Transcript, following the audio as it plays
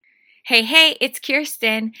Hey, it's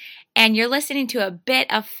Kirsten, and you're listening to a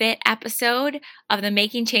Bit of Fit episode of the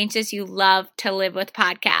Making Changes You Love to Live With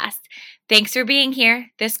podcast. Thanks for being here.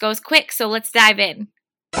 This goes quick, so let's dive in.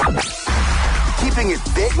 Keeping it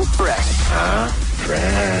fit and fresh.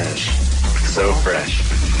 Fresh. So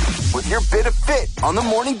fresh. With your Bit of Fit on the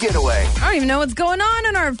morning getaway. I don't even know what's going on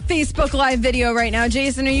in our Facebook Live video right now.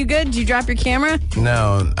 Jason, are you good? Did you drop your camera?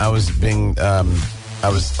 No, I was being,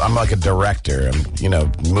 I'm like a director. I'm,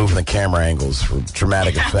 moving the camera angles for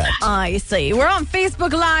dramatic effect. I see. We're on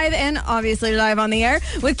Facebook Live and obviously live on the air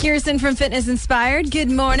with Kirsten from Fitness Inspired. Good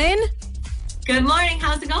morning. Good morning.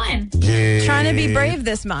 How's it going? Yeah. Trying to be brave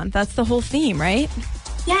this month. That's the whole theme, right?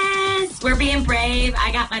 Yes, we're being brave.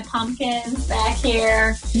 I got my pumpkins back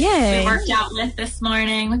here. Yay. We worked out with this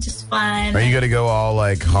morning, which is fun. Are you going to go all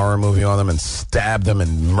like horror movie on them and stab them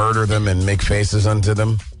and murder them and make faces unto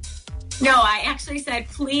them? No, I actually said,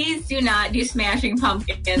 please do not do smashing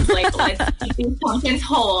pumpkins. Like, let's keep these pumpkins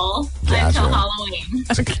whole until Halloween.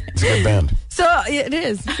 It's a good band. So it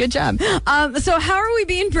is. Good job. So how are we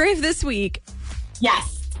being brave this week?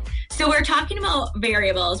 Yes. So we're talking about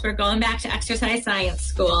variables. We're going back to exercise science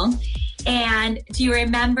school. And do you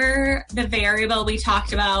remember the variable we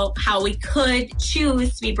talked about, how we could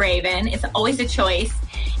choose to be brave in? It's always a choice.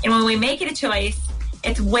 And when we make it a choice,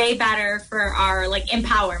 it's way better for our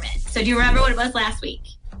empowerment. So do you remember what it was last week?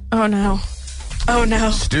 Oh, no.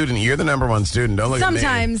 Student, you're the number one student. Don't look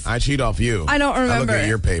Sometimes. at me. I cheat off you. I don't remember. I look at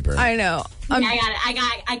your paper. I know.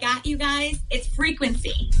 I got you guys. It's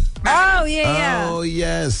frequency. Oh, yeah. Oh,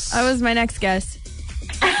 yes. That was my next guess.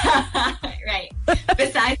 Right.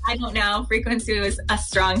 Besides, I don't know. Frequency was a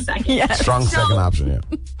strong second. Yeah. Strong second option,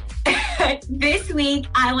 yeah. This week,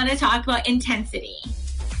 I want to talk about intensity.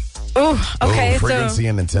 Oh, okay. Frequency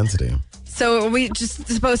and intensity. So are we just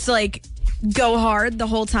supposed to go hard the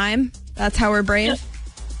whole time? That's how we're brave?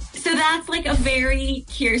 So that's a very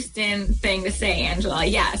Kirsten thing to say, Angela.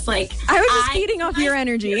 Yes. I was just feeding off your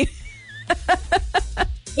energy.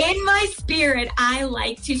 In my spirit, I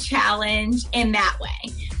like to challenge in that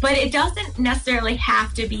way. But it doesn't necessarily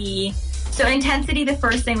have to be. So intensity, the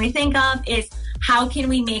first thing we think of is how can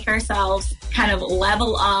we make ourselves kind of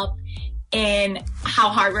level up in how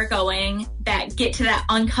hard we're going, that get to that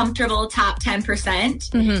uncomfortable top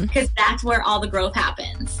 10%, because that's where all the growth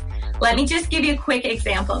happens. Let me just give you a quick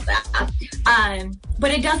example of that.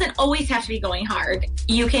 But it doesn't always have to be going hard.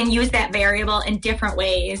 You can use that variable in different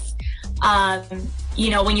ways.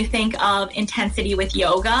 When you think of intensity with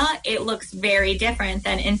yoga, it looks very different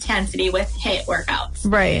than intensity with HIIT workouts.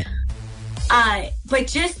 Right. But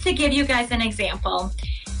just to give you guys an example,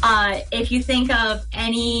 if you think of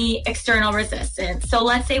any external resistance, so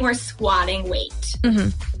let's say we're squatting weight,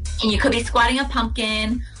 and you could be squatting a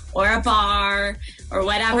pumpkin or a bar or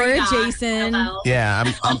whatever. Or a Jason.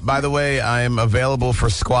 Yeah, by the way, I'm available for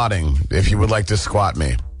squatting if you would like to squat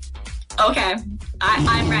me. Okay,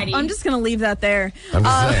 I'm ready. I'm just going to leave that there. I'm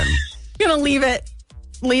just saying. Going to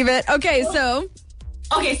leave it. Okay, so.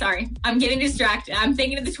 Okay, sorry. I'm getting distracted. I'm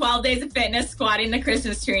thinking of the 12 days of fitness, squatting the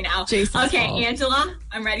Christmas tree now. Jason's okay, fault. Angela,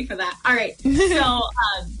 I'm ready for that. All right. So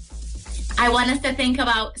I want us to think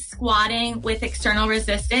about squatting with external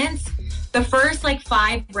resistance. The first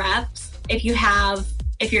 5 reps, if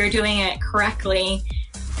you're doing it correctly,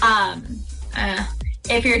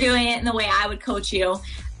 if you're doing it in the way I would coach you,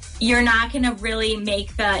 you're not going to really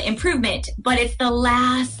make the improvement. But it's the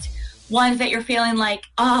last ones that you're feeling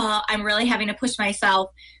I'm really having to push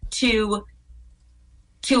myself to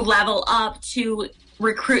level up, to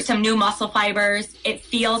recruit some new muscle fibers. It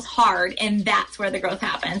feels hard, and that's where the growth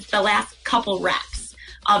happens. The last couple reps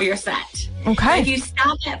of your set. Okay. But if you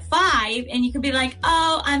stop at 5 and you could be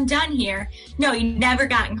I'm done here. No, you never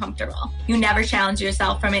gotten comfortable. You never challenged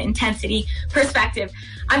yourself from an intensity perspective.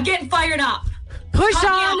 I'm getting fired up. Push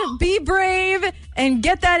on, be brave, and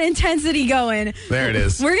get that intensity going. There it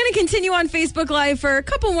is. We're going to continue on Facebook Live for a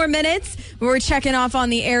couple more minutes. We're checking off on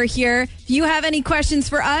the air here. If you have any questions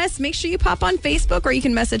for us, make sure you pop on Facebook, or you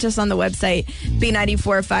can message us on the website,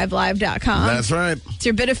 b945live.com. That's right. It's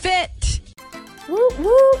your Bit of Fit. Woo,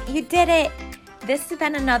 woo, you did it. This has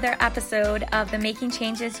been another episode of the Making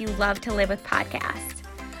Changes You Love to Live With podcast.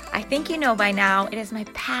 I think you know by now, it is my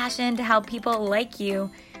passion to help people like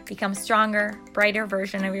you become stronger, brighter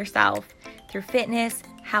version of yourself through fitness,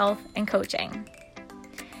 health, and coaching.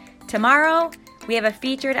 Tomorrow, we have a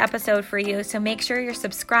featured episode for you, so make sure you're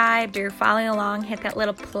subscribed or you're following along. Hit that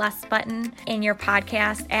little plus button in your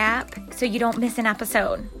podcast app so you don't miss an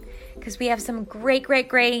episode, because we have some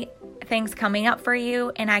great things coming up for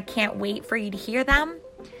you, and I can't wait for you to hear them.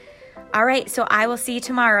 All right, so I will see you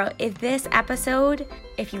tomorrow. If this episode,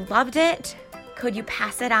 if you loved it, could you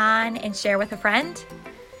pass it on and share with a friend?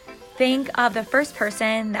 Think of the first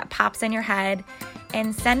person that pops in your head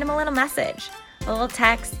and send them a little message, a little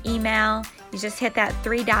text, email. You just hit that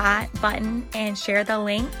 3-dot button and share the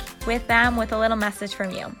link with them with a little message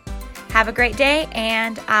from you. Have a great day,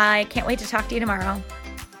 and I can't wait to talk to you tomorrow.